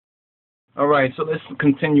All right, so let's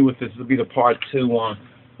continue with this. This will be the part two on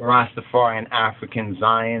Rastafari and African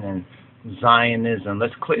Zion and Zionism.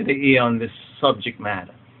 Let's clear the air on this subject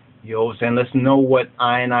matter. You know what I'm saying? Let's know what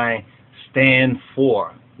I and I stand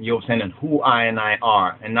for. You know what I'm saying? And who I and I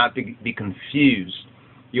are, and not be confused.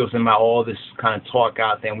 You know what I'm saying? About all this kind of talk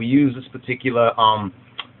out there. And we use this particular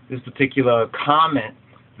comment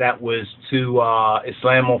that was to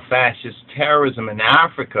Islamo-Fascist terrorism in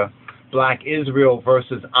Africa, Black Israel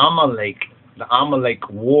versus Amalek, the Amalek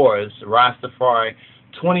Wars, Rastafari,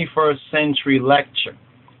 21st century lecture.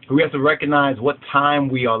 We have to recognize what time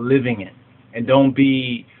we are living in and don't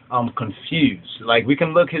be confused. Like, we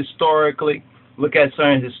can look historically, look at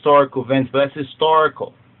certain historical events, but that's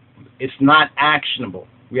historical. It's not actionable.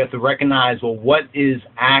 We have to recognize, well, what is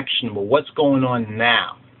actionable? What's going on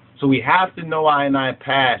now? So we have to know I and I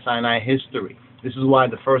past, I and I history. This is why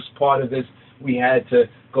the first part of this, we had to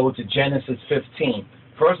go to Genesis 15.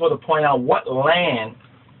 First of all, to point out what land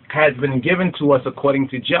has been given to us according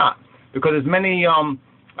to Jah. Because there's many,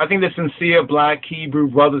 I think there's sincere Black Hebrew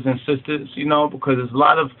brothers and sisters, you know, because there's a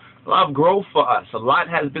lot of growth for us. A lot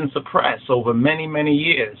has been suppressed over many, many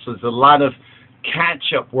years. So there's a lot of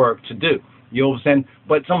catch-up work to do. You know what I'm saying?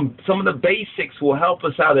 But some of the basics will help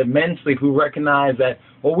us out immensely if we recognize that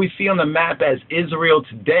what we see on the map as Israel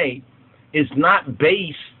today is not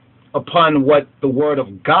based upon what the Word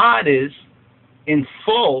of God is in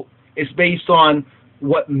full. It's based on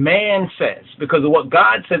what man says. Because of what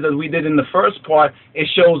God says, as we did in the first part, it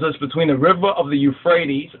shows us between the river of the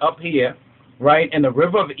Euphrates up here, right, and the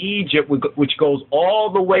river of Egypt, which goes all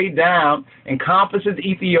the way down, encompasses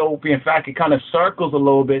Ethiopia. In fact, it kind of circles a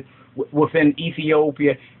little bit within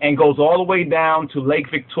Ethiopia and goes all the way down to Lake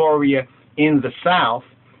Victoria in the south,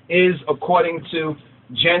 is, according to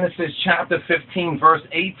Genesis chapter 15, verse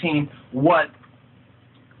 18, what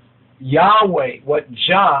Yahweh, what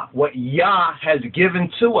Yah has given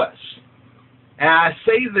to us. And I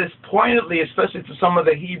say this pointedly, especially to some of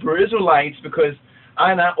the Hebrew Israelites, because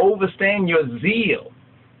I understand your zeal.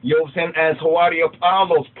 You know what I'm saying? As Hawaii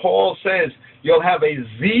Apollos, Paul says, you'll have a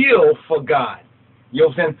zeal for God. You know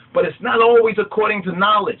what I'm saying? But it's not always according to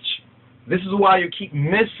knowledge. This is why you keep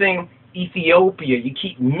missing Ethiopia. You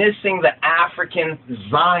keep missing the African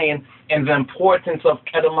Zion and the importance of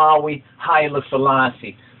Kedemawi Haile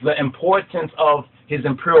Selassie, the importance of His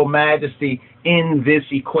Imperial Majesty in this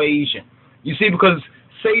equation. You see, because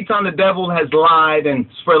Satan, the devil, has lied and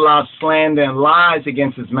spread a lot of slander and lies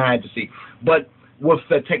against His Majesty. But with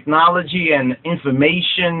the technology and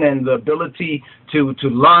information and the ability to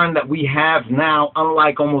learn that we have now,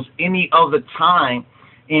 unlike almost any other time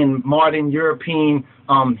in modern European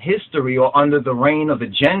history or under the reign of the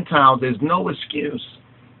Gentiles, there's no excuse.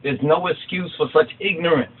 There's no excuse for such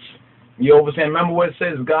ignorance. You understand? Remember what it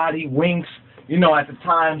says, God, He winks, you know, at the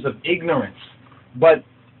times of ignorance. But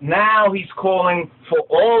now He's calling for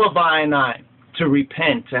all of I and I to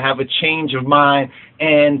repent, to have a change of mind,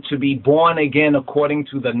 and to be born again according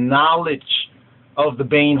to the knowledge of the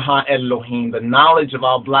Bein Ha-Elohim, the knowledge of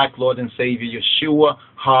our black Lord and Savior, Yeshua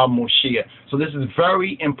HaMoshiach. So this is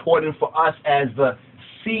very important for us as the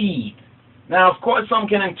seed. Now, of course, some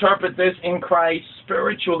can interpret this in Christ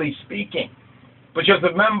spiritually speaking. But you have to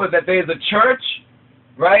remember that there's a church,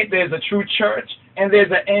 right? There's a true church, and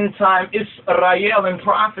there's an end-time Israel in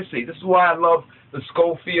prophecy. This is why I love the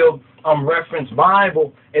Schofield Reference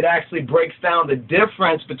Bible. It actually breaks down the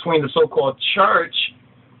difference between the so-called church,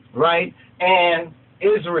 right, and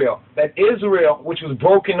Israel. That Israel, which was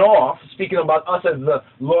broken off, speaking about us as the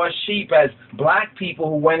lost sheep, as black people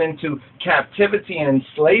who went into captivity and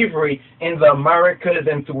slavery in the Americas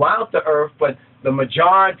and throughout the earth, but the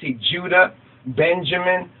majority, Judah,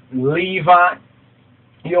 Benjamin, Levi,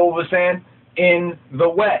 you know what I'm saying, in the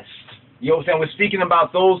West. You know what I'm saying? We're speaking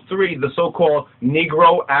about those three, the so-called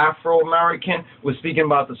Negro, Afro-American. We're speaking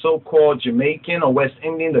about the so-called Jamaican or West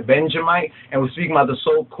Indian, the Benjamite. And we're speaking about the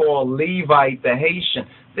so-called Levite, the Haitian.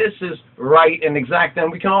 This is right and exact.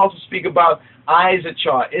 And we can also speak about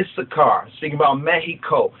Issachar, Issachar, speaking about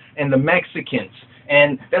Mexico and the Mexicans.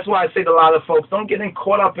 And that's why I say to a lot of folks, don't get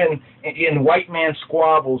caught up in white man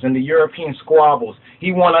squabbles and the European squabbles.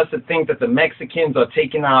 He wants us to think that the Mexicans are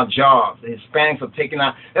taking our jobs, the Hispanics are taking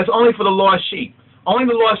our... That's only for the lost sheep. Only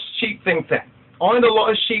the lost sheep think that. Only the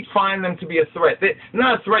lost sheep find them to be a threat. They're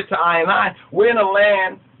not a threat to I and I. We're in a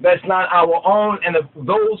land that's not our own, and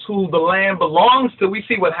those who the land belongs to, we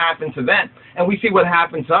see what happened to them. And we see what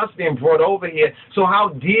happened to us being brought over here. So how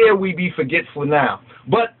dare we be forgetful now?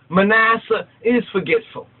 But Manasseh is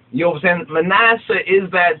forgetful. You know what I'm saying? Manasseh is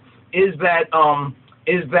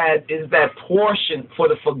that portion for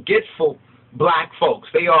the forgetful black folks.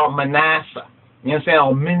 They are Manasseh. You know what I'm saying?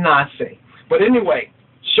 Or Manasseh. But anyway,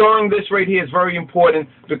 showing this right here is very important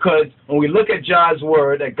because when we look at God's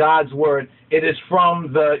word, it is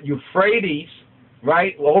from the Euphrates,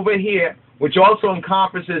 right, over here, which also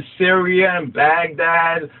encompasses Syria and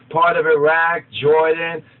Baghdad, part of Iraq,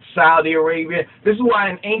 Jordan, Saudi Arabia. This is why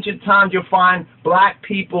in ancient times you'll find black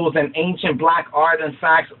peoples and ancient black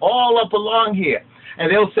artifacts all up along here. And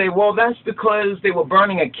they'll say, well, that's because they were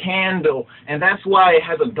burning a candle, and that's why it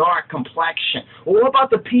has a dark complexion. Well, what about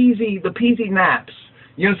the peasy naps?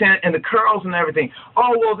 You know what I'm saying? And the curls and everything.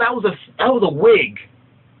 Oh, well, that was a wig.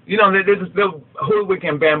 You know, they'll hoodwink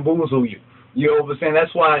and bamboozle you. You know what I'm saying?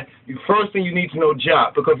 That's why the first thing you need to know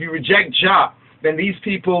Jah. Because if you reject Jah, then these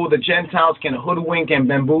people, the Gentiles, can hoodwink and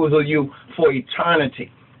bamboozle you for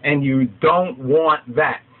eternity. And you don't want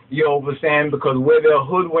that. You know what I'm saying? Because where they'll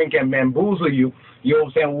hoodwink and bamboozle you, you know what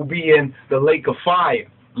I'm saying, will be in the lake of fire.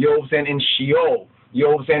 You know what I'm saying? In Sheol. You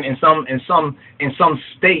know what I'm saying? In some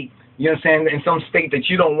state. You know what I'm saying? In some state that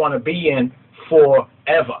you don't want to be in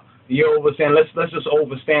forever. You know what I'm saying? Let's just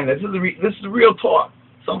understand that. This is real talk.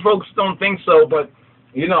 Some folks don't think so, but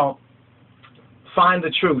you know, find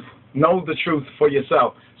the truth. Know the truth for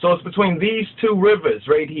yourself. So it's between these two rivers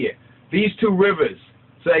right here. These two rivers.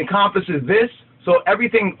 So it encompasses this. So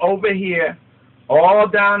everything over here, all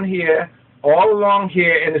down here, all along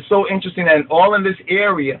here, and it's so interesting that all in this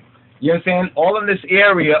area, you know what I'm saying? All in this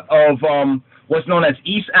area of what's known as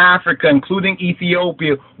East Africa, including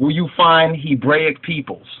Ethiopia, will you find Hebraic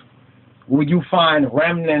peoples. Will you find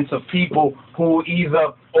remnants of people who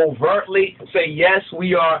either overtly say, yes,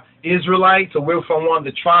 we are Israelites, or we're from one of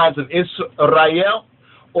the tribes of Israel,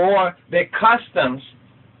 or their customs,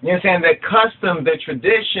 you know what I'm saying, their custom, their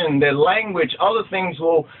tradition, their language, other things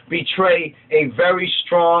will betray a very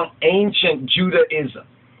strong ancient Judaism.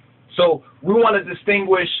 So we want to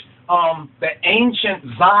distinguish the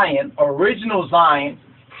ancient Zion, original Zion,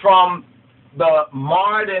 from the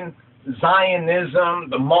modern Zionism,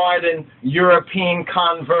 the modern European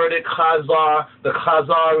converted Khazar, the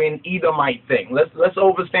Khazarian Edomite thing. Let's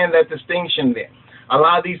understand that distinction there. A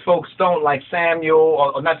lot of these folks don't, like Samuel,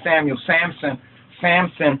 or not Samuel, Samson.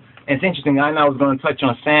 And it's interesting, I know I was going to touch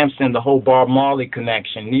on Samson, the whole Bob Marley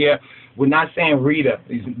connection. Yeah, we're not saying Rita,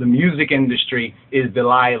 the music industry is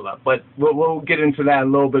Delilah, but we'll get into that a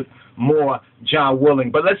little bit more, John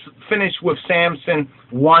willing. But let's finish with Samson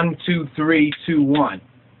 1, 2, 3, 2, 1.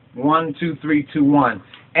 1, 2, 3, 2, 1.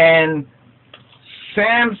 And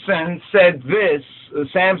Samson said this,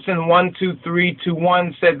 Samson 1, 2, 3, 2,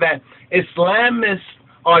 1 said that Islamists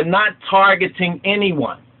are not targeting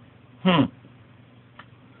anyone.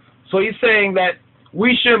 So he's saying that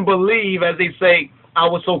we shouldn't believe, as they say,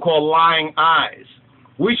 our so-called lying eyes.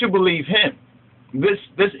 We should believe him,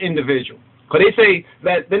 this individual. Because they say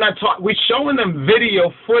that they're not we're showing them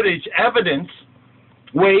video footage, evidence,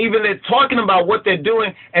 where even they're talking about what they're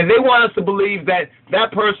doing, and they want us to believe that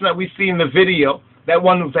that person that we see in the video, that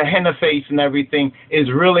one with the henna face and everything, is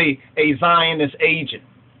really a Zionist agent.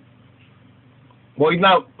 Well, he's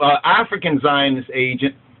not African Zionist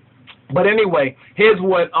agent. But anyway, here's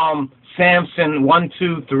what Samson 1,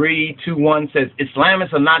 2, 3, 2, 1 says.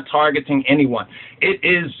 Islamists are not targeting anyone. It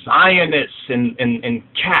is Zionists in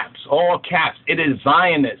caps, all caps. It is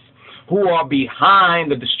Zionists who are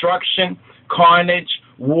behind the destruction, carnage,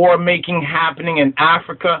 war-making happening in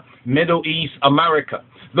Africa, Middle East, America.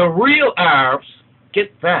 The real Arabs,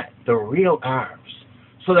 get that, the real Arabs.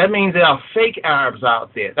 So that means there are fake Arabs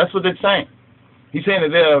out there. That's what they're saying. He's saying that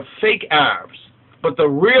there are fake Arabs. But the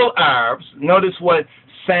real Arabs, notice what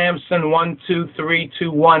Samson 1, 2, 3,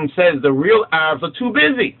 2, 1 says. The real Arabs are too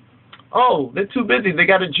busy. Oh, they're too busy. They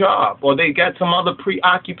got a job, or they got some other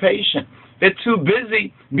preoccupation. They're too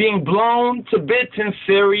busy being blown to bits in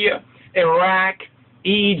Syria, Iraq,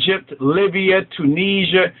 Egypt, Libya,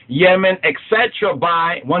 Tunisia, Yemen, etc.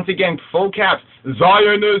 by, once again, full caps,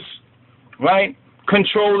 Zionists, right?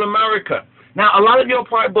 Controlled America. Now, a lot of you will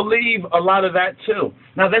probably believe a lot of that too.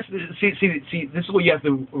 Now, see, this is where you have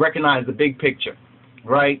to recognize the big picture,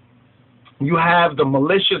 right? You have the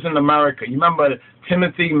militias in America. You remember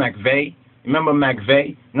Timothy McVeigh? You remember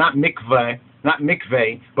McVeigh? Not McVeigh,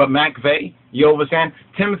 but McVeigh. You understand?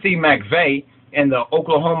 Timothy McVeigh and the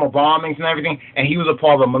Oklahoma bombings and everything, and he was a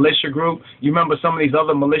part of a militia group. You remember some of these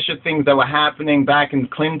other militia things that were happening back in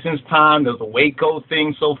Clinton's time. There was a Waco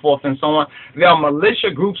thing, so forth and so on. There are militia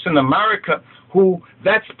groups in America who,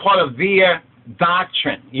 that's part of their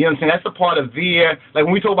doctrine. You know what I'm saying? That's a part of their, like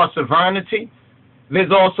when we talk about sovereignty, there's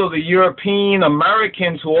also the European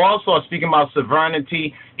Americans who also are speaking about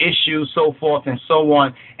sovereignty issues, so forth and so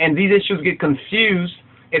on. And these issues get confused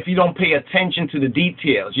if you don't pay attention to the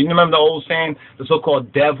details. You remember the old saying, the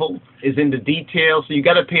so-called devil is in the details? So you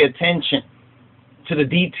got to pay attention to the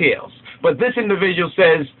details. But this individual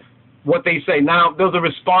says what they say. Now, there's a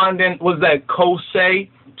respondent, was that Kosei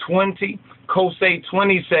 20? Kosei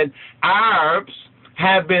 20 said, Arabs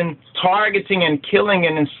have been targeting and killing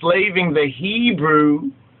and enslaving the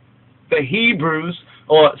Hebrews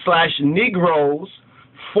or / Negroes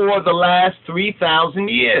for the last 3,000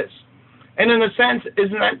 years. And in a sense,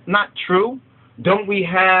 isn't that not true? Don't we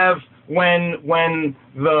have, when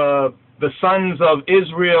the sons of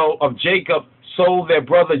Israel, of Jacob, sold their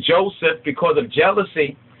brother Joseph because of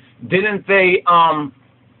jealousy, didn't they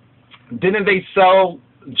sell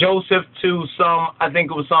Joseph to some, I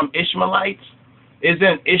think it was some Ishmaelites?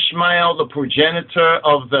 Isn't Ishmael the progenitor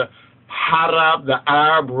of the Arab, the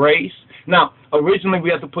Arab race? Now, originally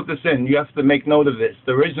we have to put this in. You have to make note of this.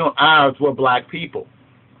 The original Arabs were black people.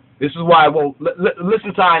 This is why, well,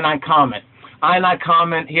 listen to I comment. I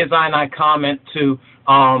comment, here's I comment to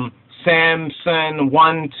Samson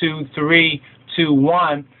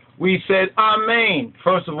 12321. We said, Amen.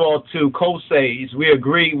 First of all, to Kosei's, we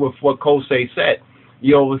agree with what Kosei said.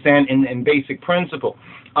 You understand, in basic principle.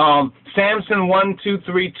 Samson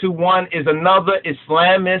 12321 is another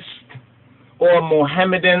Islamist or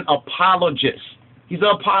Mohammedan apologist. He's an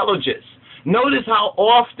apologist. Notice how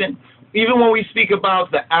often, even when we speak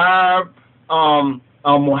about the Arab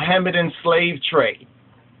Mohammedan slave trade,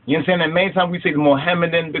 you understand, and many times we say the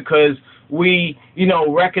Mohammedan because we,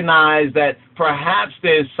 recognize that perhaps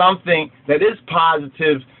there's something that is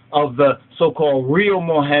positive of the so-called real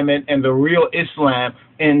Mohammed and the real Islam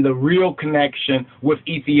and the real connection with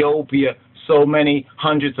Ethiopia so many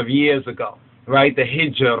hundreds of years ago, right? The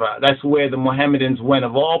Hijrah, that's where the Mohammedans went.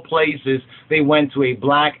 Of all places, they went to a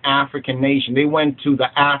black African nation. They went to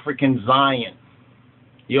the African Zion.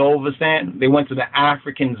 You understand? They went to the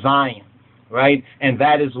African Zion, right? And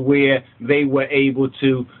that is where they were able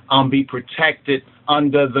to be protected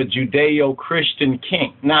under the Judeo-Christian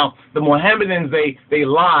king. Now, the Mohammedans, they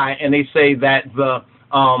lie and they say that the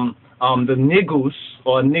Negus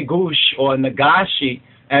or Negush or Nagashi,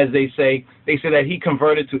 as they say that he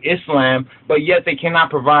converted to Islam, but yet they cannot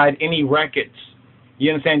provide any records.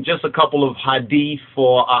 You understand? Just a couple of hadith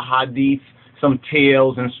or a hadith, some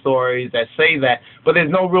tales and stories that say that, but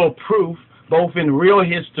there's no real proof, both in real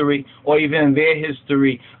history or even in their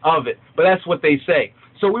history of it. But that's what they say.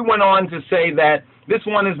 So we went on to say that this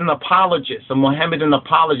one is an apologist, a Mohammedan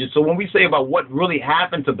apologist. So when we say about what really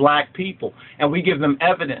happened to black people, and we give them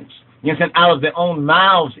evidence, you understand, out of their own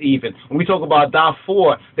mouths even. When we talk about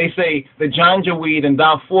Darfur, they say the Janjaweed in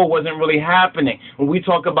Darfur wasn't really happening. When we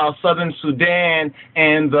talk about southern Sudan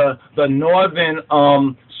and the northern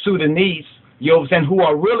Sudanese, you understand, who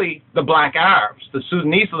are really the black Arabs. The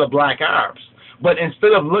Sudanese are the black Arabs. But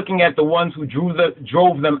instead of looking at the ones who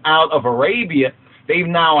drove them out of Arabia, they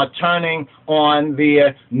now are turning on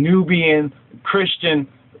their Nubian Christian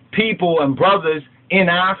people and brothers in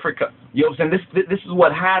Africa. You understand? This is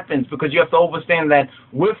what happens, because you have to understand that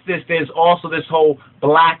with this, there's also this whole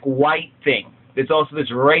black-white thing. There's also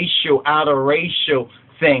this racial, outer racial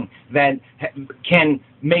thing that can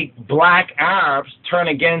make black Arabs turn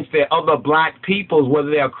against their other black peoples,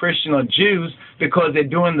 whether they are Christian or Jews, because they're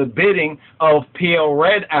doing the bidding of pale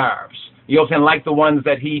red Arabs. You know what I'm saying? Like the ones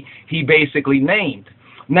that he basically named.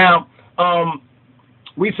 Now,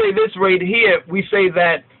 we say this right here. We say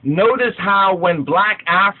that notice how when black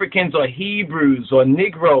Africans or Hebrews or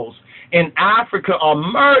Negroes in Africa are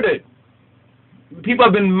murdered, people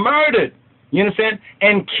have been murdered, you understand,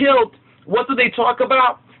 and killed. What do they talk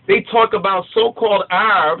about? They talk about so-called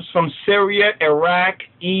Arabs from Syria, Iraq,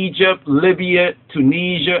 Egypt, Libya,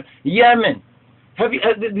 Tunisia, Yemen.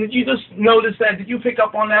 Did you just notice that? Did you pick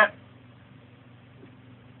up on that?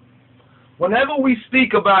 Whenever we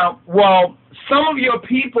speak about, well, some of your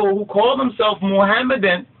people who call themselves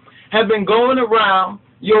Mohammedan have been going around,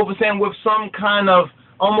 you understand, with some kind of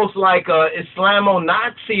almost like a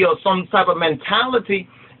Islamo-Nazi or some type of mentality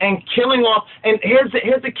and killing off. And here's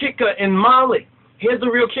the kicker in Mali. Here's the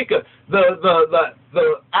real kicker. The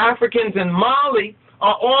Africans in Mali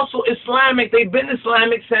are also Islamic. They've been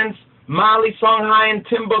Islamic since Mali, Songhai, and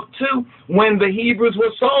Timbuktu, when the Hebrews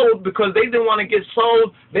were sold, because they didn't want to get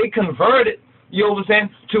sold, they converted, you understand,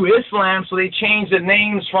 to Islam, so they changed the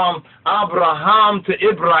names from Abraham to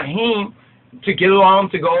Ibrahim to get along,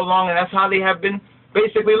 to go along, and that's how they have been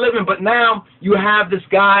basically living. But now you have this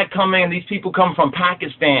guy coming, these people come from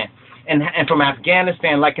Pakistan and from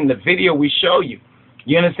Afghanistan, like in the video we show you.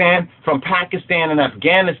 You understand? From Pakistan and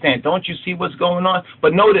Afghanistan. Don't you see what's going on?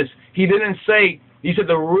 But notice, he didn't say, he said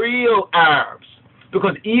the real Arabs.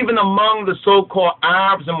 Because even among the so-called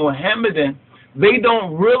Arabs and Mohammedan, they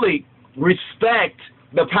don't really respect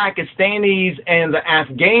the Pakistanis and the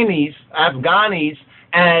Afghanis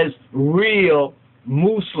as real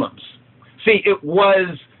Muslims. See, it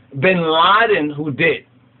was bin Laden who did.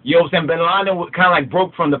 You know what I'm saying? Bin Laden kind of like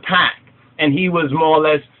broke from the pack, and he was more or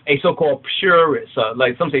less a so-called purist,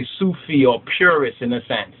 like some say Sufi or purist in a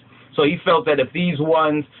sense. So he felt that if these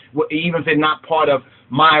ones, even if they're not part of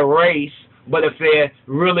my race, but if they're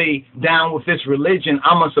really down with this religion,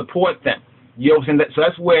 I'm going to support them. You know what I'm saying? So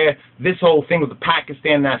that's where this whole thing with the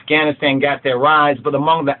Pakistan and Afghanistan got their rise. But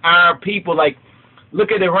among the Arab people, like,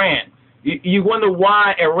 look at Iran. You wonder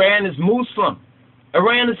why Iran is Muslim.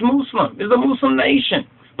 Iran is Muslim. It's a Muslim nation.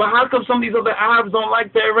 But how come some of these other Arabs don't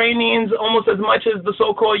like the Iranians almost as much as the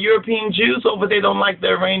so-called European Jews over there don't like the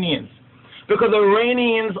Iranians? Because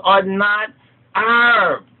Iranians are not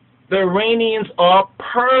Arab. The Iranians are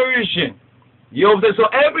Persian. You know what I'm saying? So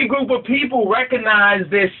every group of people recognize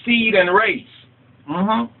their seed and race.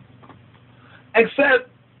 Except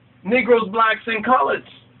Negroes, blacks, and coloreds.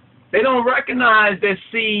 They don't recognize their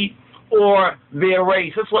seed or their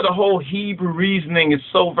race. That's why the whole Hebrew reasoning is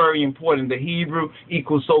so very important. The Hebrew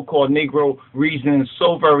equals so-called Negro reasoning is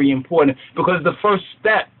so very important because the first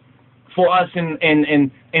step for us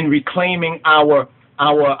in reclaiming our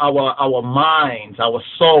minds, our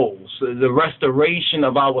souls, the restoration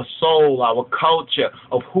of our soul, our culture,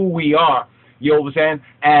 of who we are, you know what I'm saying,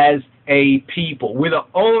 as a people. We're the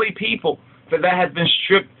only people that has been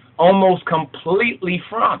stripped almost completely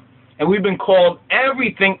from. And we've been called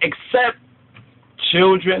everything except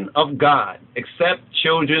children of God, except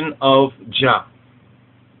children of Jah.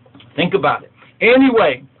 Think about it.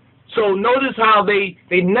 Anyway, so notice how they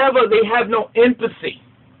have no empathy.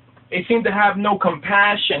 They seem to have no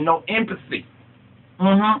compassion, no empathy.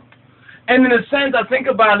 And in a sense, I think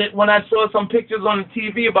about it when I saw some pictures on the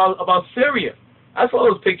TV about Syria. I saw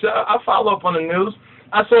those pictures. I follow up on the news.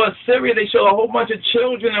 I saw in Syria they showed a whole bunch of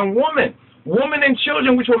children and women. Women and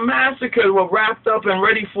children which were massacred, were wrapped up and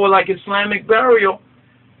ready for like Islamic burial.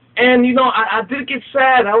 And, you know, I did get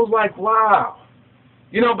sad. I was like, wow.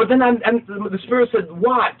 You know, but then the Spirit said,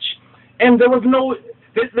 watch. And there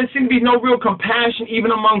seemed to be no real compassion even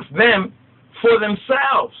amongst them for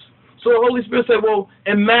themselves. So the Holy Spirit said, well,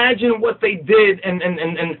 imagine what they did and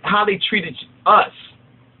how they treated us.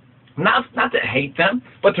 Not to hate them,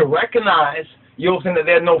 but to recognize, you know what I'm saying, that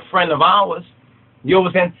they're no friend of ours. You know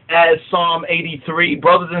what I'm saying? As Psalm 83,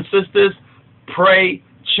 brothers and sisters, pray,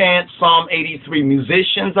 chant Psalm 83.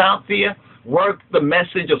 Musicians out there, work the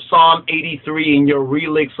message of Psalm 83 in your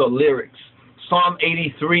relics or lyrics. Psalm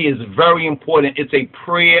 83 is very important. It's a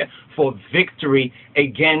prayer for victory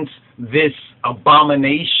against this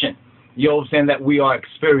abomination, you know what I'm saying, that we are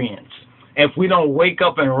experiencing. If we don't wake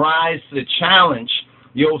up and rise to the challenge,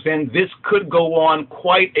 you know what I'm saying, this could go on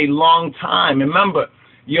quite a long time. Remember,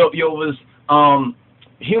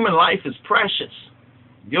 human life is precious.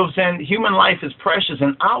 You know what I'm saying? Human life is precious,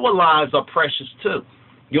 and our lives are precious too.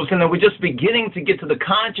 You know what I'm saying? And we're just beginning to get to the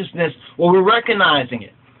consciousness where we're recognizing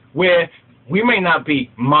it, where we may not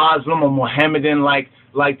be Muslim or Mohammedan like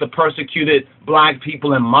the persecuted black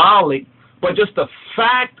people in Mali, but just the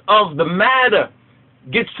fact of the matter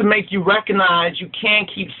gets to make you recognize you can't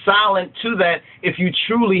keep silent to that if you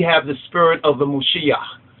truly have the spirit of the Moshiach. You know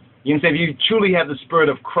what I'm saying? If you truly have the spirit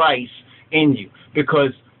of Christ in you,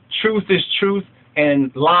 because truth is truth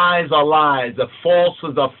and lies are lies, the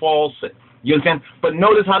falsehoods are falsehood. You understand? But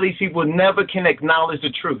notice how these people never can acknowledge the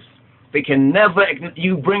truth. They can never,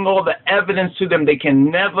 you bring all the evidence to them, they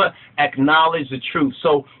can never acknowledge the truth.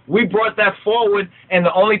 So we brought that forward, and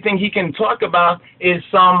the only thing he can talk about is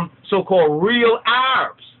some so-called real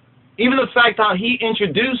Arabs. Even the fact how he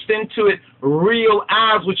introduced into it real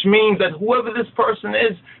Arabs, which means that whoever this person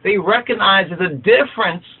is, they recognize there's a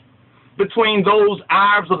difference between those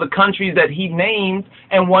Arabs of the countries that he named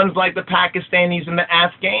and ones like the Pakistanis and the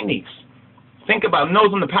Afghanis. Think about it.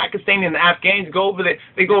 Notice when the Pakistani and the Afghans go over there,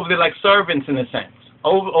 they go over there like servants in a sense,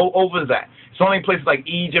 over that. It's only places like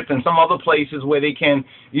Egypt and some other places where they can,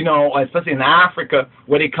 you know, especially in Africa,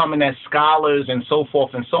 where they come in as scholars and so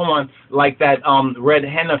forth and so on, like that red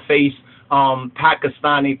henna face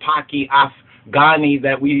Pakistani, Paki Afghani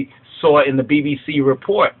that we saw in the BBC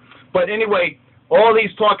report. But anyway, all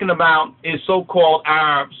he's talking about is so-called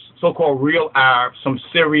Arabs, so-called real Arabs from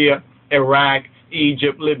Syria, Iraq,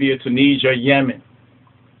 Egypt, Libya, Tunisia, Yemen.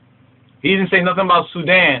 He didn't say nothing about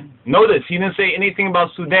Sudan. Notice, he didn't say anything about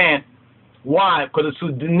Sudan. Why? Because the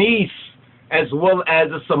Sudanese, as well as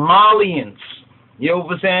the Somalians, you know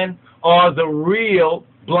what I'm saying, are the real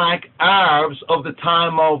black Arabs of the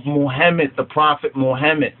time of Muhammad, the Prophet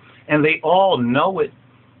Muhammad. and they all know it.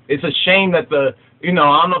 It's a shame that I don't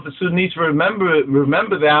know if the Sudanese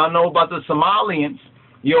remember that. I don't know about the Somalians,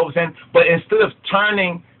 you know what I'm saying? But instead of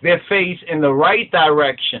turning their face in the right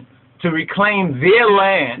direction to reclaim their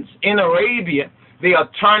lands in Arabia, they are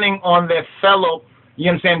turning on their fellow, you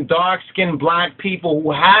know what I'm saying, dark-skinned black people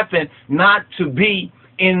who happen not to be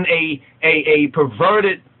in a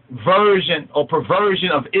perverted version or perversion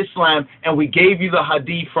of Islam, and we gave you the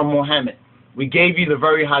hadith from Muhammad. We gave you the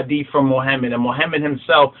very hadith from Muhammad, and Muhammad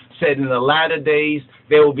himself said in the latter days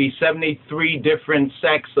there will be 73 different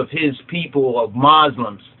sects of his people, of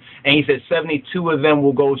Muslims, and he said 72 of them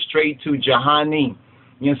will go straight to Jahannam,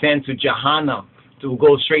 you know what I'm saying, to Jahannam, to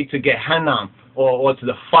go straight to Gehenna, or to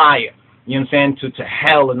the fire, you know what I'm saying, to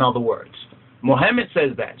hell, in other words. Muhammad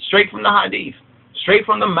says that, straight from the hadith, straight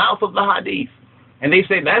from the mouth of the hadith. And they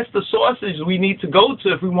say that's the sources we need to go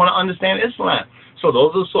to if we want to understand Islam. So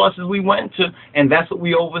those are the sources we went to, and that's what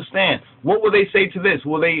we understand. What will they say to this?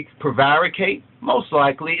 Will they prevaricate? Most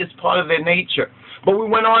likely. It's part of their nature. But we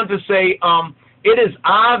went on to say it is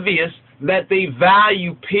obvious that they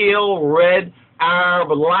value pale red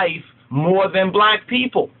Arab life more than black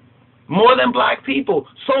people. More than black people.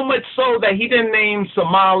 So much so that he didn't name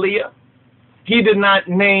Somalia. He did not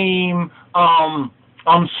name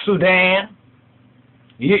Sudan.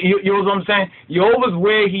 You know what I'm saying? Jehovah's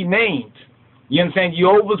where he named. You understand?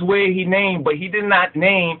 Jehovah's where he named, but he did not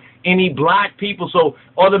name any black people. So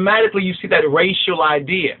automatically you see that racial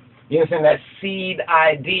idea. You understand? That seed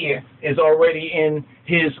idea is already in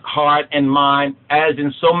his heart and mind, as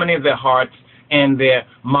in so many of their hearts and their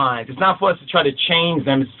minds. It's not for us to try to change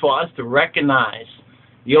them. It's for us to recognize.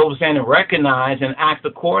 You understand? And recognize and act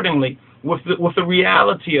accordingly with the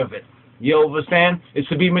reality of it. You understand? It's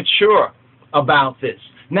to be mature about this.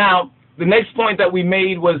 Now, the next point that we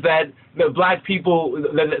made was that the black people,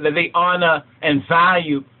 that they honor and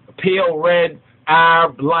value pale red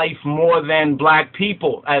Arab life more than black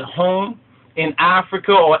people at home, in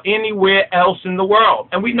Africa, or anywhere else in the world.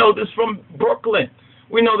 And we know this from Brooklyn.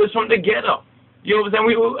 We know this from the ghetto. You know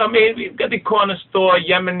what I'm saying? We've got the corner store,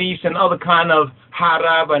 Yemenis, and other kind of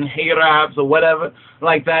Harab and Harabs or whatever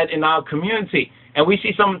like that in our community. And we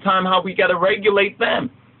see sometimes how we got to regulate them.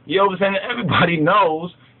 You know what I'm saying? Everybody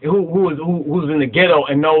knows who's in the ghetto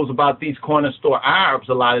and knows about these corner store Arabs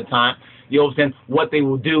a lot of time. You know what I'm saying? What they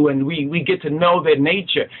will do, and we get to know their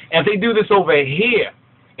nature. And if they do this over here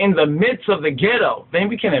in the midst of the ghetto, then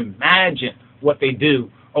we can imagine what they do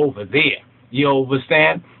over there. You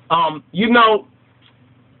understand?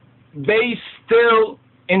 They still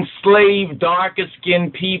enslave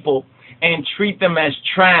darker-skinned people and treat them as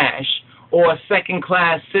trash or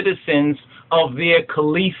second-class citizens of their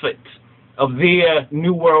caliphate, of their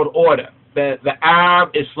New World Order. The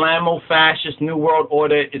Arab Islamo-Fascist New World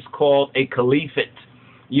Order is called a caliphate.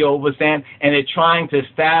 You understand? And they're trying to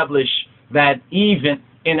establish that even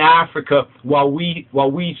in Africa, while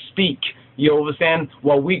we speak, you understand,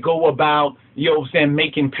 while we go about, you understand,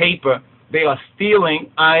 making paper, they are stealing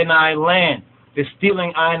I land. They're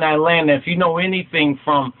stealing I land. And if you know anything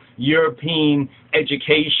from European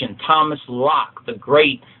education, Thomas Locke, the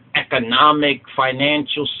great economic,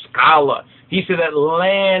 financial scholar, he said that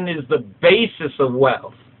land is the basis of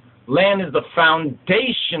wealth. Land is the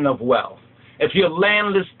foundation of wealth. If you're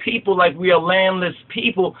landless people like we are landless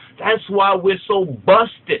people, that's why we're so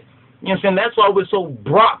busted. You know what I'm saying? That's why we're so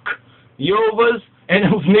broke. Yorubas and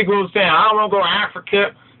those Negroes saying, I don't want to go to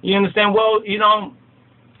Africa. You understand? Well, you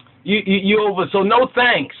over. So no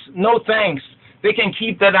thanks. No thanks. They can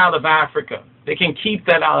keep that out of Africa. They can keep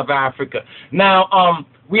that out of Africa. Now,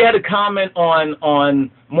 we had a comment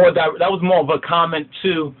on more, that was more of a comment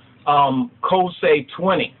to Kosei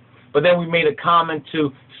 20. But then we made a comment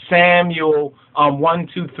to Samuel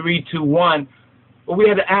 12321. But we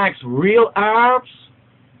had to ask, real Arabs?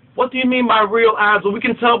 What do you mean by real Arabs? Well, we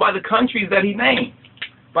can tell by the countries that he named.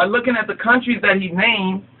 By looking at the countries that he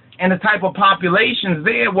named and the type of populations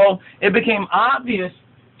there, well, it became obvious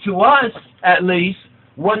to us, at least,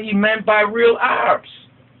 what he meant by real Arabs.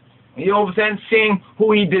 You know what I'm saying? Seeing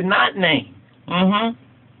who he did not name.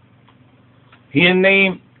 He didn't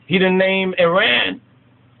name Iran.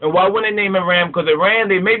 And why wouldn't they name Iran? Because Iran,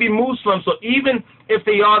 they may be Muslims, so even if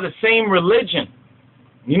they are the same religion,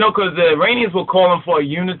 you know, because the Iranians were calling for a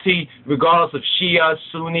unity regardless of Shia,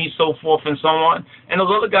 Sunni, so forth and so on. And those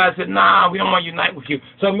other guys said, nah, we don't want to unite with you.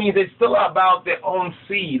 So it means they still are about their own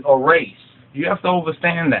seed or race. You have to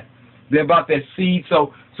understand that. They're about their seed.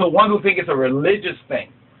 So one who think it's a religious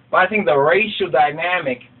thing. But I think the racial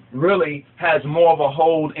dynamic really has more of a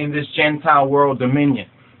hold in this Gentile world dominion.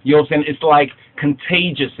 You know what I'm saying? It's like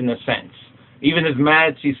contagious in a sense. Even His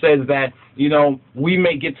Majesty says that, we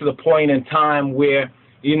may get to the point in time where,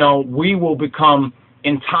 we will become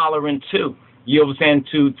intolerant too. You understand?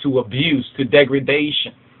 To abuse, to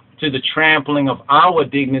degradation, to the trampling of our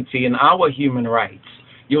dignity and our human rights.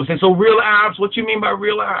 You understand? So real Arabs, what you mean by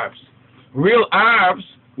real Arabs? Real Arabs,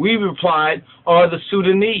 we replied, are the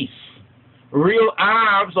Sudanese. Real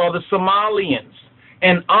Arabs are the Somalians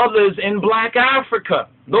and others in Black Africa.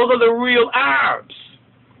 Those are the real Arabs.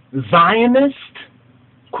 Zionist?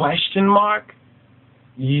 Question mark.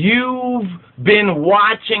 You've been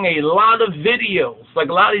watching a lot of videos, like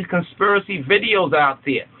a lot of these conspiracy videos out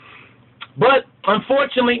there, but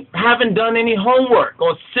unfortunately haven't done any homework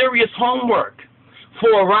or serious homework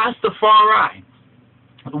for Rastafari,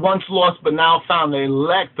 once lost but now found, the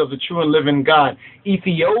elect of the true and living God.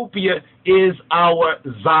 Ethiopia is our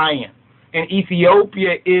Zion, and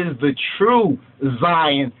Ethiopia is the true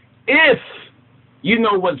Zion, if you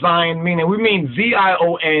know what Zion means. And we mean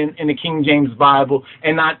Z-I-O-N in the King James Bible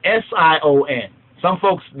and not S-I-O-N. Some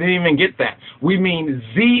folks didn't even get that. We mean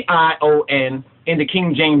Z-I-O-N in the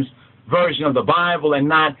King James Version of the Bible and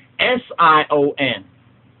not S-I-O-N.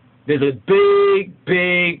 There's a big,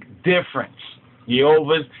 big difference.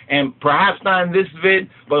 Yehovah's, and perhaps not in this vid,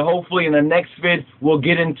 but hopefully in the next vid, we'll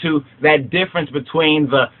get into that difference between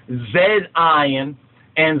the Z-ion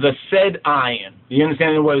and the said ion. You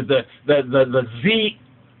understand what is the Z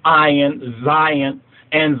ion, Zion,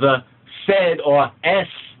 and the said or S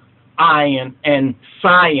ion and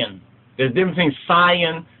Sion. There's a difference between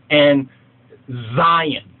Sion and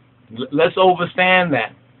Zion. Let's understand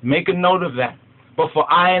that. Make a note of that. But for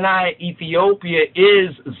I, Ethiopia is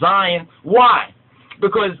Zion. Why?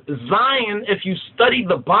 Because Zion, if you study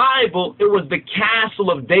the Bible, it was the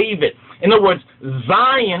castle of David. In other words,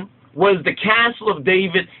 Zion was the castle of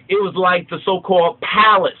David. It was like the so-called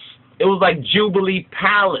palace. It was like Jubilee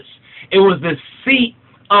Palace. It was the seat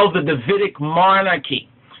of the Davidic monarchy.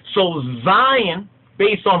 So Zion,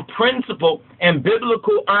 based on principle and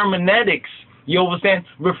biblical hermeneutics, you understand,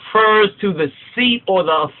 refers to the seat or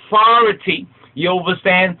the authority, you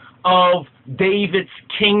understand, of David's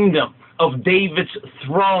kingdom, of David's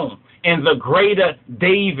throne, and the greater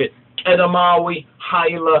David, Edamawi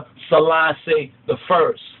Haile Selassie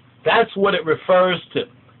I. That's what it refers to.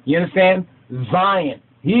 You understand? Zion.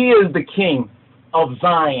 He is the king of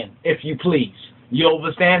Zion, if you please. You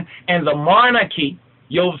understand? And the monarchy,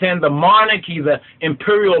 you understand, the monarchy, the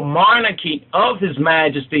imperial monarchy of His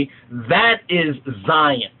Majesty, that is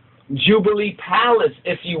Zion. Jubilee Palace,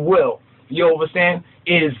 if you will, you understand,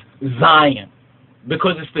 is Zion.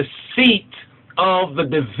 Because it's the seat of the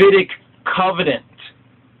Davidic covenant.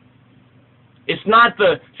 It's not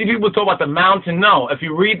the, see, people talk about the mountain. No, if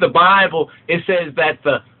you read the Bible, it says that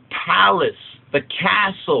the palace, the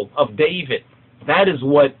castle of David, that is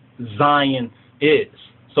what Zion is.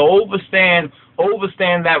 So understand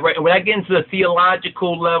that. Right? When I get into the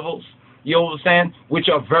theological levels, you understand, which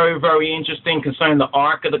are very, very interesting concerning the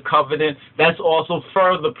Ark of the Covenant, that's also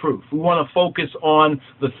further proof. We want to focus on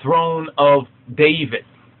the throne of David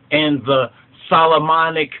and the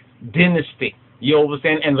Solomonic dynasty. You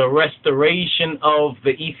understand? And the restoration of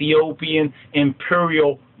the Ethiopian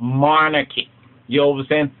imperial monarchy. You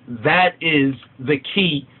understand? That is the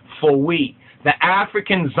key for we. The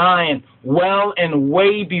African Zion, well and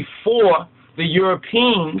way before the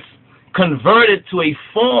Europeans converted to a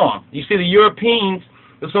form. You see, the Europeans,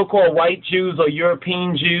 the so-called white Jews or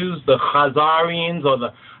European Jews, the Khazarians or the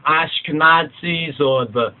Ashkenazis or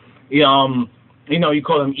the, you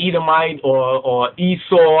call them Edomite or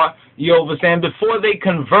Esau, you understand, before they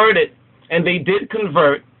converted, and they did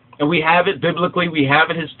convert, and we have it biblically, we have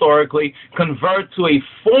it historically, convert to a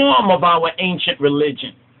form of our ancient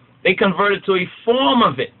religion. They converted to a form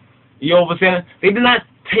of it. You understand? They did not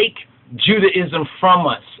take Judaism from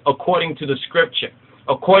us according to the Scripture.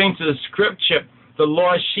 According to the Scripture, the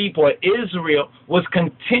lost sheep or Israel was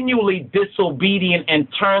continually disobedient and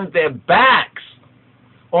turned their backs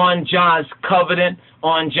on God's covenant,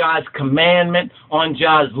 on God's commandment, on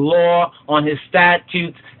God's law, on His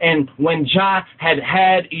statutes. And when Jah had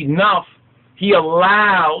had enough, He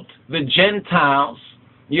allowed the Gentiles,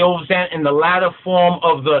 you understand, in the latter form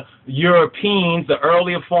of the Europeans, the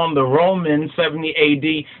earlier form, the Romans, 70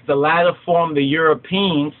 A.D., the latter form, the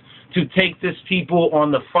Europeans, to take this people on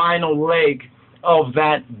the final leg of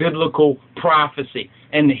that biblical prophecy.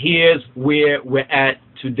 And here's where we're at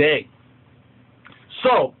today.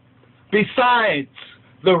 So, besides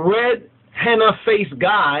the red henna-faced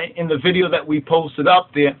guy in the video that we posted up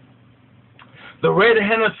there, the red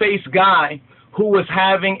henna-faced guy who was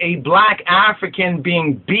having a black African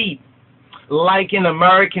being beat like in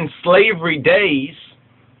American slavery days,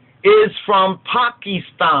 is from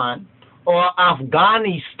Pakistan or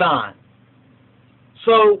Afghanistan.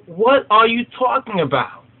 So what are you talking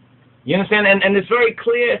about? You understand? And it's very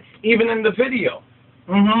clear even in the video.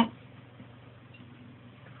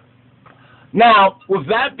 Now, with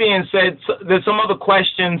that being said, there's some other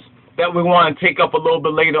questions that we want to take up a little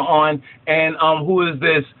bit later on. And who is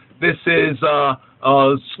this? This is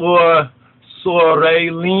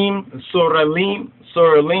Suralim.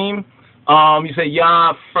 You say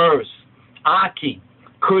Yah first. Aki,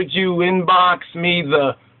 could you inbox me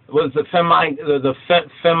the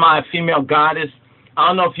female goddess? I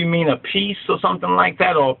don't know if you mean a piece or something like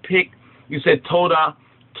that, or a pic. You said Toda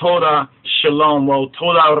Shalom. Well,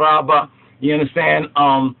 Toda Rabba, you understand?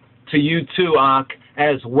 To you too, Ak,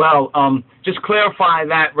 as well. Just clarify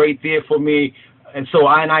that right there for me, and so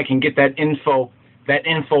I can get that info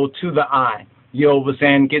to the eye. You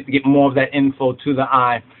understand? Get more of that info to the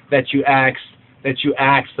eye that you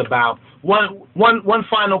asked about. One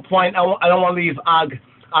final point. I don't want to leave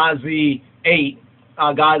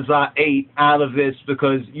Agaza 8 out of this,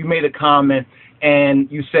 because you made a comment and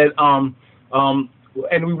you said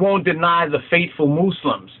and we won't deny the faithful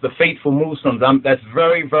Muslims. That's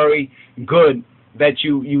very, very good that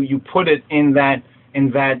you put it in that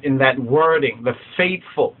wording, the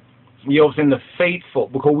faithful. You know, in the faithful,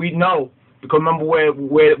 because we know, because remember where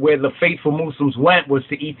the faithful Muslims went was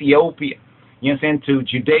to Ethiopia. You understand? To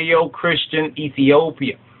Judeo-Christian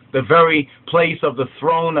Ethiopia, the very place of the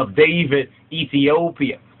throne of David,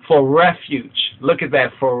 Ethiopia, for refuge. Look at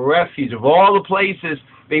that, for refuge. Of all the places,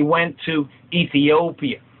 they went to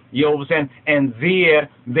Ethiopia. You understand? And there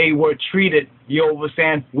they were treated, you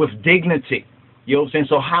understand, with dignity. You understand?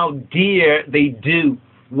 So how dare they do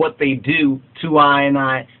what they do to I and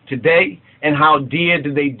I today, and how dare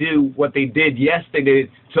do they do what they did yesterday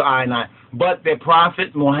to I and I. But their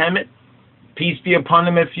prophet, Muhammad, peace be upon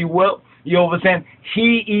him, if you will, you understand,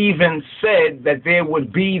 he even said that there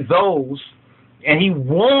would be those, and he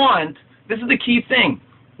warned, this is the key thing,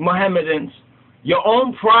 Mohammedans, your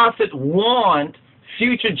own prophet warned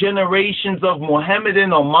future generations of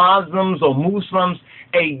Mohammedan or Muslims or Muslims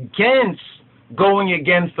against going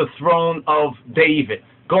against the throne of David,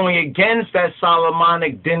 going against that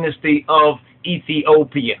Solomonic dynasty of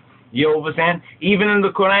Ethiopia. You understand? Even in the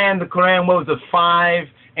Quran was the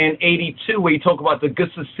 5:82, where you talk about the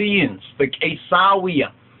Gusaseans, the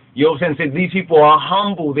Asawiya. You understand? Said these people are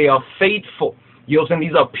humble, they are faithful. You understand?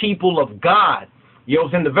 These are people of God. You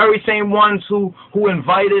understand? The very same ones who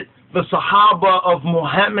invited the Sahaba of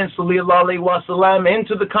Muhammad sallallahu alaihi wasallam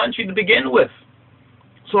into the country to begin with.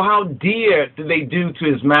 So how dare did they do to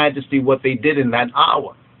His Majesty what they did in that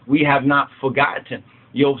hour? We have not forgotten,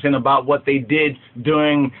 you know, about what they did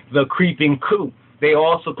during the creeping coup. They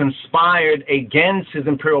also conspired against His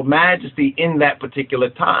Imperial Majesty in that particular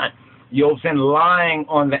time. You know, lying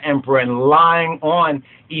on the emperor and lying on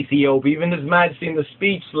Ethiopia. Even His Majesty in the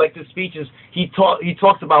speech, selected speeches, he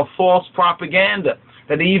talks about false propaganda.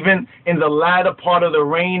 That even in the latter part of the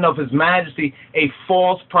reign of His Majesty, a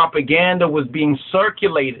false propaganda was being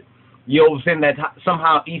circulated. You know, saying that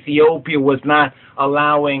somehow Ethiopia was not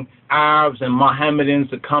allowing Arabs and Mohammedans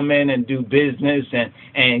to come in and do business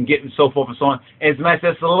and get so forth and so on. As a matter,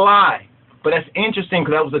 that's a lie. But that's interesting,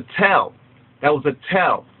 because that was a tell. That was a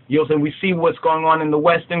tell. You know, and we see what's going on in the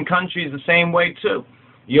Western countries the same way too.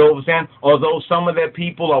 You understand? Although some of their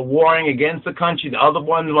people are warring against the country, the other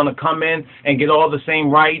ones want to come in and get all the same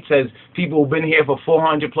rights as people who've been here for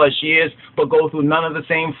 400 plus years, but go through none of the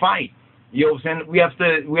same fight. You understand? We have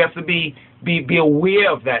to be aware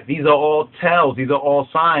of that. These are all tells. These are all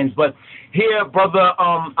signs. But here, brother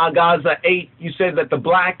Agaza 8, you said that the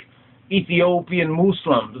black Ethiopian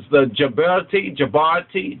Muslims, the Jabarti,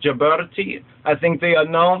 I think they are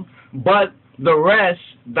known, but the rest, ...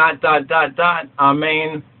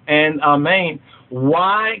 Amen and Amen.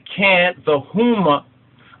 Why can't the Huma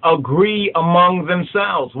agree among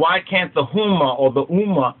themselves? Why can't the Huma or the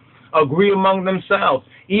Ummah agree among themselves?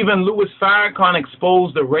 Even Louis Farrakhan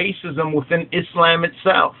exposed the racism within Islam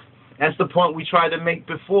itself. That's the point we tried to make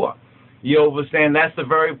before. You understand? That's the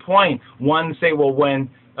very point. One say, well, when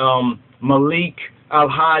Malik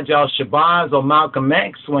Al-Hajj Al-Shabazz or Malcolm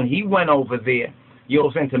X, when he went over there, you know,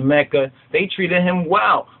 to Mecca, they treated him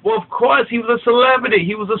well. Well, of course, he was a celebrity.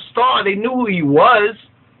 He was a star. They knew who he was.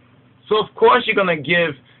 So, of course, you're going to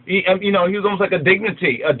give, you know, he was almost like a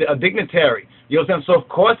dignitary. You know what I'm saying? So, of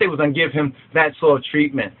course, they was going to give him that sort of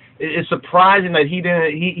treatment. It's surprising that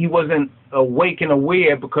he wasn't awake and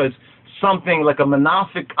aware, because something like a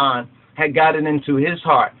Munafiq had gotten into his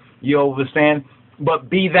heart. You understand? But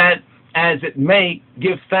be that as it may,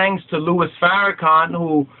 give thanks to Louis Farrakhan,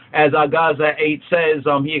 who, as Agaza 8 says,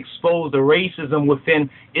 he exposed the racism within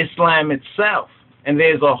Islam itself. And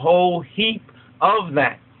there's a whole heap of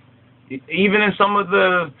that, even in some of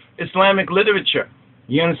the Islamic literature.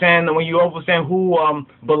 You understand? When you understand who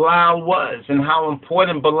Bilal was and how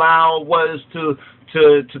important Bilal was to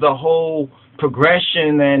the whole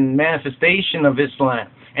progression and manifestation of Islam.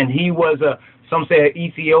 And he was some say an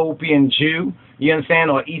Ethiopian Jew, you understand,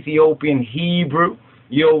 or Ethiopian Hebrew,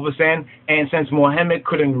 you understand? And since Muhammad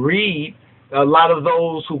couldn't read, a lot of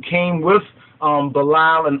those who came with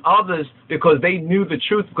Bilal and others, because they knew the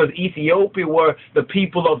truth, because Ethiopia were the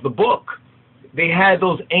people of the book. They had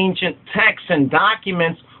those ancient texts and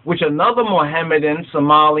documents, which another Mohammedan,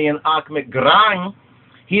 Somalian, Ahmed Grang,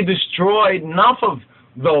 he destroyed enough of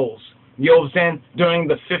those, you understand, during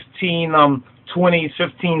the 1520s,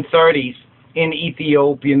 1530s in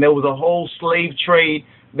Ethiopia. And there was a whole slave trade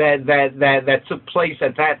that took place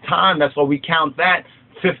at that time. That's why we count that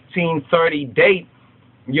 1530 date,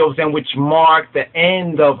 you understand, which marked the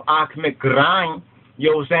end of Ahmed Grang,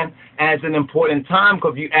 you understand, as an important time,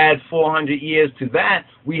 because if you add 400 years to that,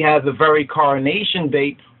 we have the very coronation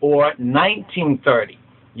date, or 1930,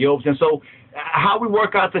 you understand. So how we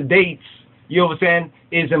work out the dates, you understand,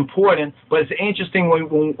 is important, but it's interesting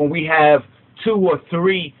when we have 2 or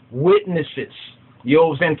 3 witnesses, you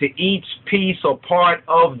understand, to each piece or part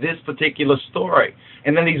of this particular story.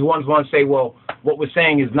 And then these ones want to say, well, what we're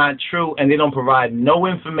saying is not true, and they don't provide no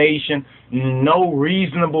information, no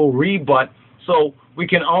reasonable rebut. So we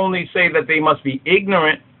can only say that they must be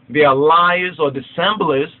ignorant, they are liars or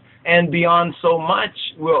dissemblers, and beyond so much,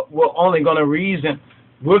 we're only going to reason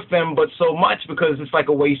with them, but so much, because it's like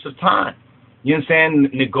a waste of time. You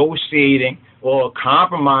understand? Negotiating or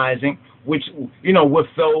compromising, which, you know, with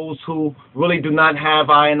those who really do not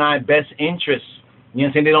have I and I best interests. You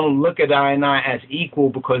understand? They don't look at I and I as equal,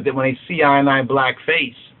 because when they see I and I black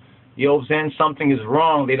face, you know what I'm saying, something is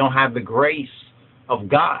wrong. They don't have the grace of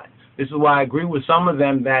God. This is why I agree with some of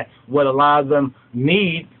them that what a lot of them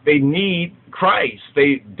need, they need Christ.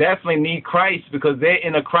 They definitely need Christ, because they're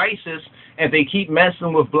in a crisis, and if they keep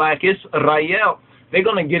messing with black Israel, they're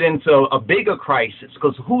going to get into a bigger crisis,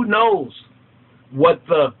 because who knows what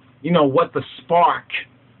the, you know, what the spark,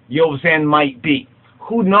 you know what I'm saying, might be.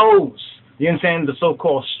 Who knows, you understand, the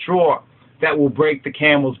so-called straw that will break the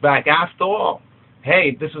camel's back. After all,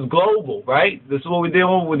 hey, this is global, right? This is what we're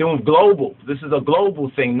doing. We're doing global. This is a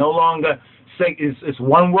global thing. No longer say it's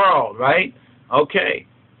one world, right? Okay.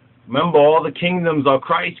 Remember, all the kingdoms are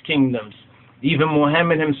Christ's kingdoms. Even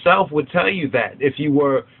Muhammad himself would tell you that if you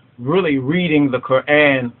were really reading the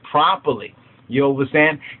Quran properly. You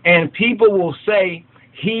understand? And people will say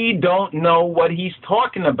he don't know what he's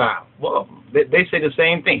talking about. Well, they say the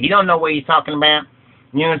same thing. He don't know what he's talking about.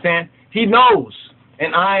 You understand? He knows.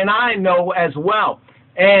 And I know as well.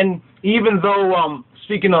 And even though,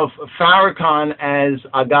 speaking of Farrakhan, as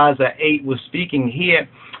Agaza 8 was speaking here,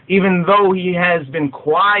 even though he has been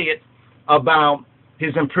quiet about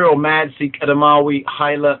his Imperial Majesty Kadamawi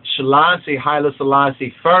Haile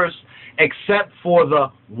Selassie first, except for the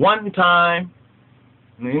one time,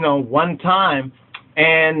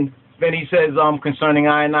 and then he says, concerning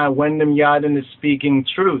I and I, Wendam Yadin is speaking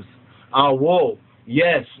truth. Our woe,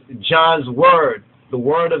 yes, Jah's word, the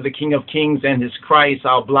word of the King of Kings and his Christ,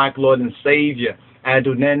 our black Lord and Savior,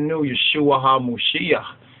 Adonenu Yeshua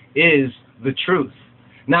HaMoshiach, is the truth.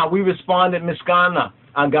 Now, we responded, Miskana,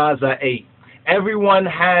 Agaza 8. Everyone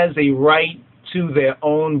has a right to their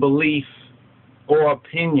own belief or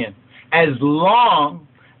opinion, as long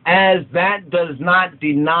as that does not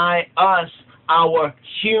deny us our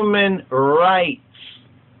human rights.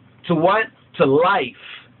 To what? To life,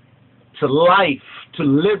 to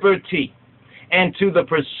liberty, and to the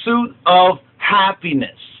pursuit of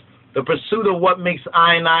happiness. The pursuit of what makes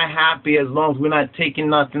I and I happy, as long as we're not taking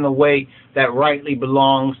nothing away that rightly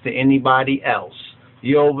belongs to anybody else.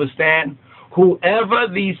 You understand? Whoever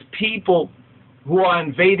these people who are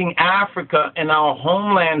invading Africa and our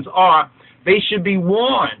homelands are, they should be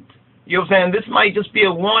warned. You know what I'm saying? This might just be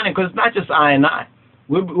a warning, because it's not just I and I.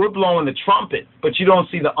 We're blowing the trumpet, but you don't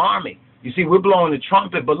see the army. You see, we're blowing the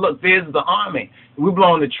trumpet, but look, there's the army. We're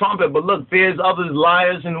blowing the trumpet, but look, there's other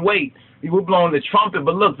liars in wait. We're blowing the trumpet,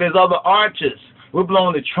 but look, there's other archers. We're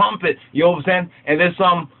blowing the trumpet, you know what I'm saying? And there's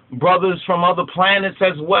some brothers from other planets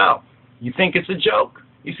as well. You think it's a joke?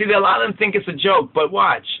 You see, a lot of them think it's a joke, but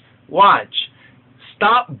watch.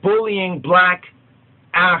 Stop bullying black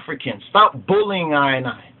Africans. Stop bullying I and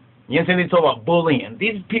I. You understand? They talk about bullying.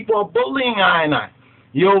 These people are bullying I and I.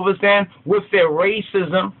 You understand? With their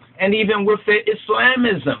racism and even with the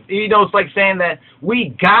Islamism. You know, it's like saying that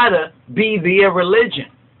we gotta be their religion.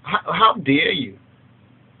 How dare you?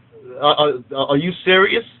 Are you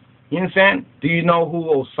serious? You understand? Do you know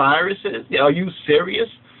who Osiris is? Are you serious?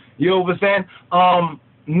 You understand?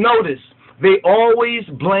 Notice, they always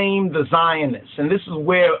blame the Zionists. And this is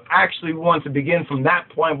where actually we want to begin from that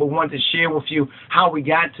point, but we want to share with you how we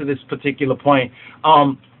got to this particular point.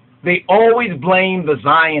 They always blame the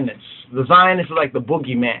Zionists. The Zionists are like the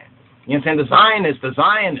boogeyman. You understand? The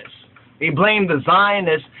Zionists. They blame the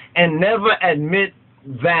Zionists and never admit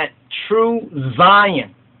that true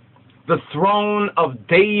Zion, the throne of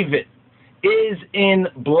David, is in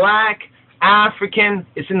black African,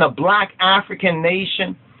 it's in the black African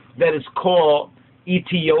nation that is called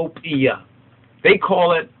Ethiopia. They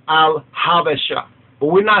call it Al-Habasha. But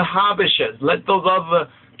we're not Habashas. Let those other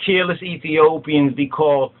careless Ethiopians be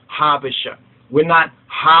called Habasha. We're not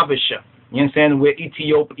Habasha. You understand? We're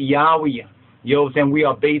Ethiopiawiya. You understand? We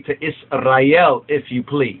are Beta Israel, if you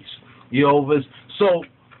please. You know, so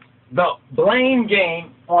the blame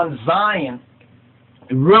game on Zion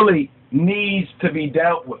really needs to be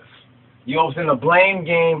dealt with. You understand? The blame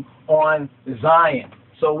game on Zion.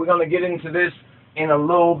 So we're going to get into this in a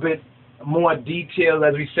little bit more detail.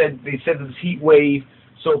 As we said, they said this heat wave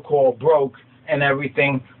so-called broke and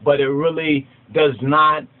everything, but it really does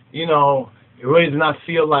not, you know, it really does not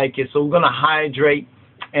feel like it. So we're going to hydrate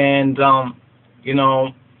and, you know,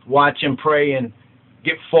 watch and pray and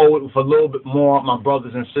get forward with a little bit more, my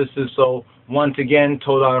brothers and sisters. So once again,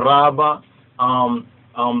 Toda Rabba,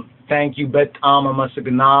 thank you, Bet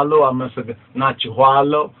Amasagnalo,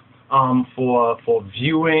 Amasagnachwalo, for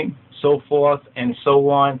viewing, so forth and so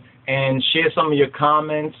on, and share some of your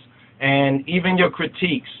comments and even your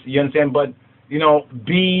critiques. You understand? But you know,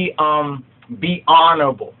 be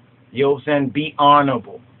honorable. You know what I'm saying? Be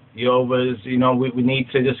honorable. You know, we need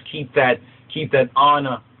to just keep that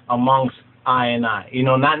honor amongst I and I. You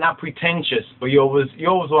know, not pretentious, but you always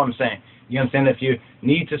what I'm saying. You understand? If you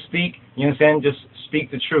need to speak, you understand, just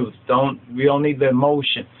speak the truth. We don't need the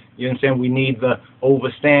emotion. You understand? We need the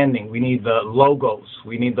overstanding. We need the logos.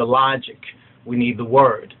 We need the logic. We need the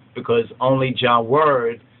word, because only Jah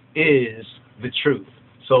word is the truth.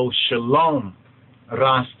 So shalom,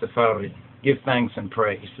 Rastafari. Give thanks and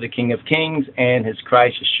praise to the King of Kings and his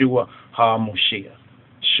Christ Yeshua HaMoshiach.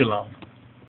 Shalom.